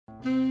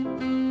Hello,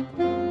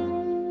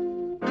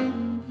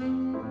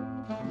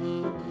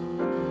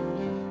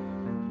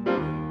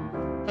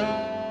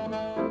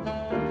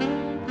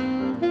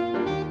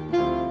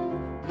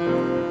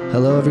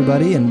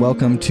 everybody, and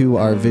welcome to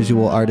our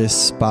Visual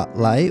Artist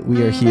Spotlight.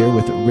 We are here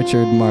with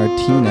Richard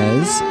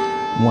Martinez,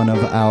 one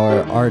of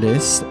our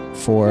artists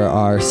for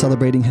our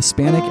Celebrating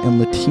Hispanic and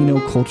Latino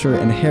Culture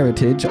and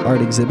Heritage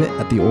art exhibit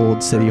at the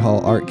Old City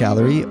Hall Art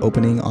Gallery,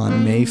 opening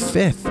on May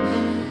 5th.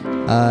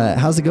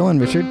 How's it going,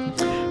 Richard?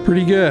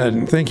 Pretty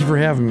good. Thank you for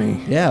having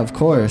me. Yeah, of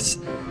course.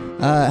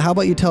 How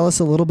about you tell us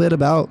a little bit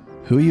about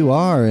who you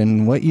are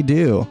and what you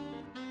do?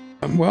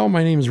 Well,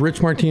 my name is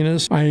Rich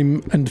Martinez.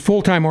 I'm a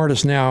full-time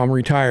artist now. I'm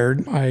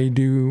retired. I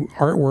do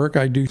artwork.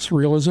 I do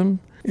surrealism.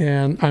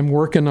 And I'm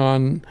working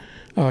on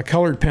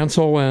colored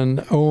pencil and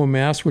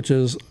OMS, which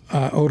is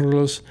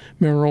odorless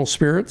mineral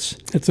spirits.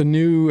 It's a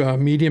new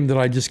medium that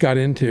I just got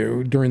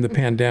into during the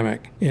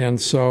pandemic.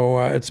 And so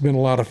it's been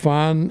a lot of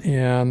fun,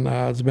 and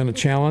it's been a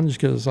challenge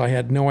because I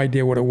had no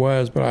idea what it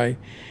was, but I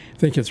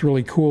think it's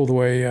really cool the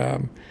way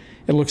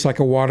it looks like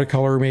a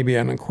watercolor, maybe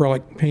an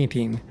acrylic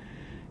painting.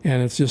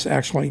 And it's just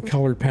actually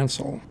colored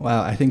pencil.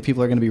 Wow, I think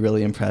people are going to be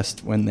really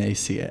impressed when they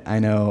see it. I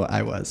know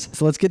I was.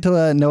 So let's get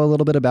to know a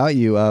little bit about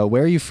you.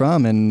 Where are you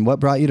from and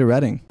what brought you to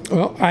Redding?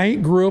 Well, I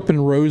grew up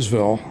in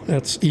Roseville.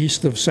 That's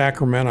east of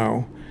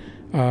Sacramento.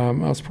 I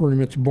was pretty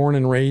much born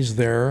and raised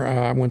there.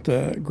 I went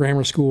to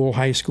grammar school,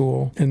 high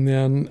school, and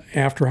then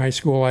after high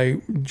school I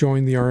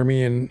joined the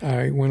Army and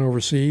I went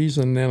overseas,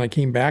 and then I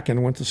came back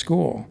and went to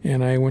school.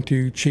 And I went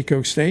to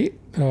Chico State.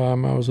 I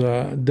was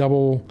a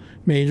double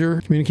major,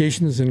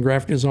 communications and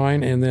graphic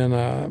design, and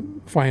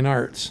then fine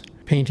arts,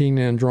 painting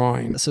and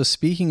drawing. So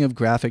speaking of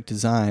graphic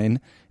design,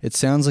 it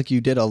sounds like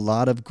you did a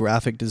lot of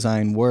graphic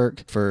design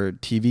work for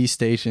TV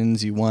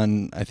stations. You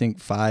won, I think,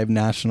 5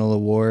 national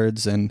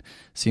awards, and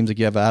seems like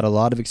you have had a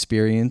lot of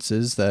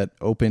experiences that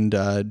opened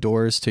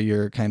doors to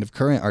your kind of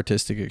current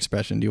artistic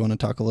expression. Do you want to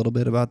talk a little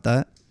bit about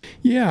that?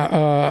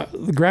 Yeah,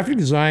 the graphic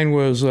design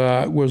was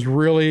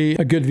really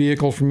a good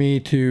vehicle for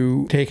me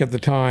to take at the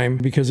time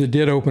because it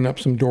did open up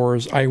some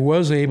doors. I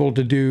was able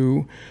to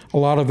do a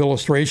lot of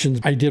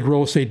illustrations. I did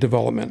real estate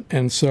development,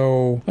 and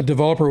so a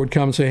developer would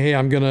come and say, hey,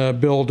 I'm going to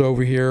build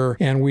over here,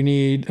 and we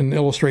need an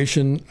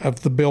illustration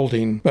of the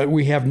building, but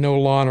we have no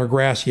lawn or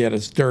grass yet.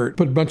 It's dirt.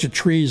 Put a bunch of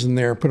trees in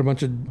there, put a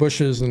bunch of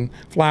bushes and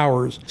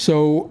flowers.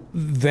 So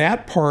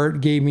that part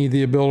gave me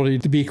the ability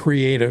to be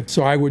creative.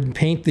 So I would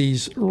paint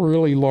these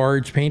really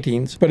large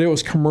paintings, but it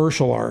was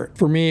commercial art.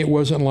 For me, it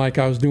wasn't like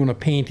I was doing a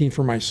painting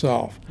for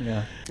myself.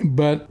 Yeah.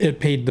 But it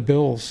paid the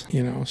bills,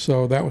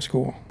 so that was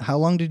cool. How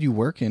long did you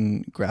work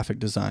in graphic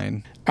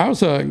design? I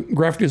was a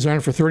graphic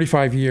designer for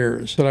 35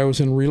 years, but I was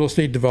in real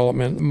estate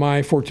development.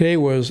 My forte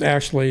was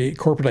actually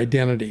corporate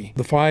identity.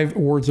 The 5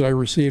 awards that I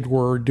received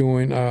were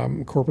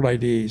doing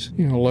corporate IDs,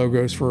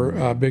 logos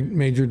for big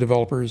major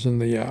developers in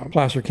the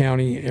Placer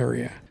County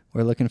area.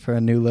 We're looking for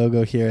a new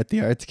logo here at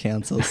the Arts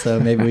Council, so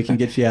maybe we can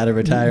get you out of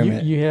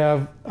retirement. You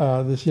have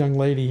this young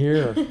lady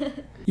here.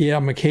 Yeah,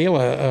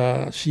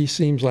 Michaela, she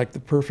seems like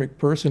the perfect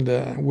person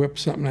to whip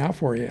something out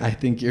for you. I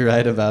think you're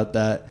right about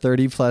that.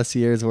 30 plus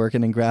years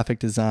working in graphic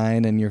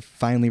design, and you're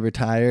finally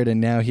retired, and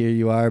now here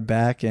you are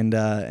back and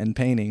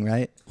painting,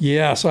 right?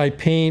 Yes, I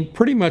paint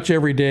pretty much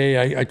every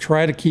day. I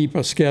try to keep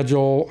a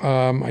schedule.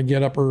 I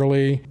get up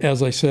early.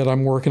 As I said,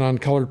 I'm working on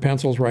colored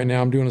pencils right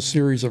now. I'm doing a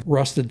series of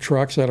rusted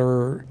trucks that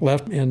are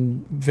left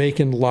in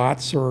vacant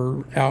lots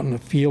or out in the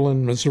field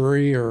in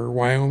Missouri or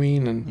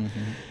Wyoming,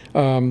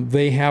 and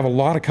they have a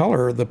lot of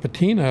color. The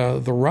patina,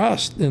 the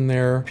rust in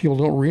there, people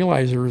don't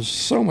realize there's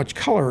so much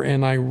color,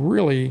 and I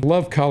really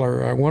love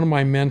color. One of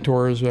my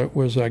mentors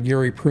was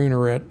Gary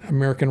Pruner at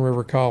American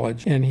River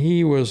College, and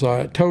he was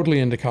totally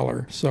into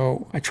color.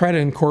 So I try to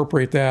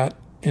incorporate that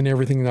in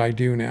everything that I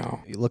do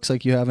now. It looks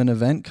like you have an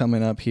event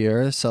coming up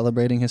here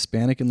celebrating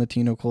Hispanic and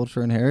Latino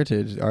culture and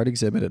heritage, art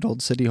exhibit at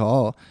Old City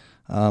Hall.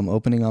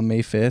 Opening on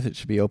May 5th. It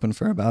should be open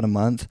for about a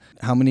month.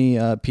 How many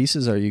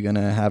pieces are you going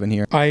to have in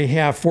here? I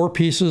have 4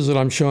 pieces that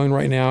I'm showing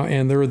right now,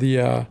 and they're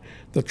the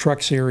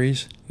truck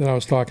series that I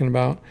was talking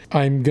about.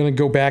 I'm going to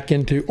go back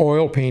into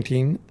oil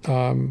painting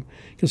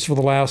because for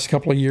the last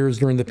couple of years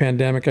during the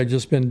pandemic, I've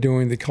just been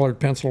doing the colored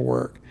pencil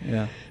work.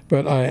 Yeah.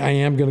 But I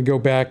am going to go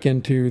back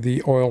into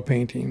the oil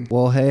painting.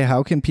 Well, hey,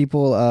 how can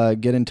people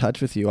get in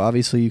touch with you?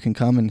 Obviously, you can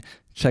come and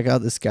check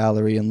out this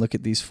gallery and look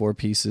at these 4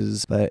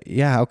 pieces. But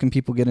yeah, how can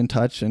people get in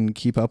touch and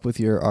keep up with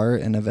your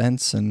art and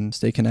events and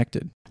stay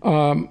connected?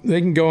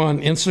 They can go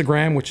on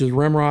Instagram, which is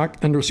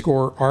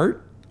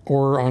rimrock_art,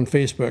 or on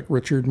Facebook,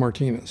 Richard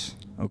Martinez.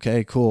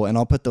 Okay, cool. And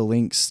I'll put the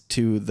links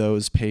to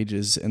those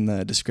pages in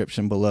the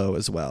description below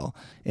as well.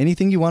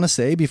 Anything you want to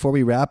say before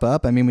we wrap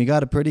up? I mean, we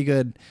got a pretty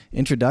good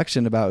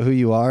introduction about who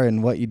you are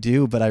and what you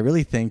do, but I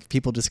really think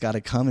people just got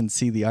to come and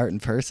see the art in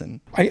person.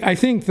 I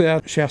think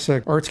that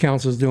Shasta Arts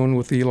Council is doing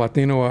with the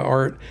Latino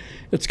art,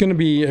 it's going to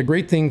be a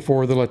great thing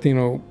for the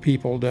Latino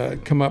people to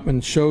come up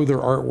and show their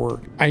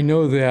artwork. I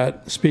know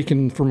that,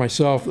 speaking for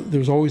myself,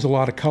 there's always a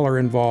lot of color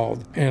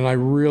involved, and I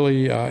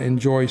really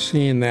enjoy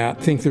seeing that.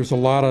 I think there's a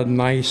lot of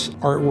nice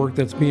art artwork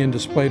that's being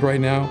displayed right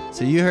now.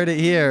 So you heard it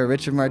here,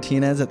 Richard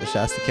Martinez at the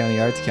Shasta County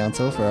Arts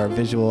Council for our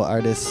Visual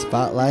Artist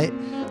Spotlight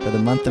for the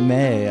month of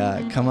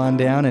May. Come on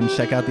down and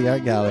check out the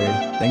art gallery.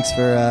 Thanks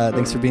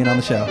for being on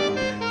the show.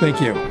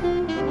 Thank you.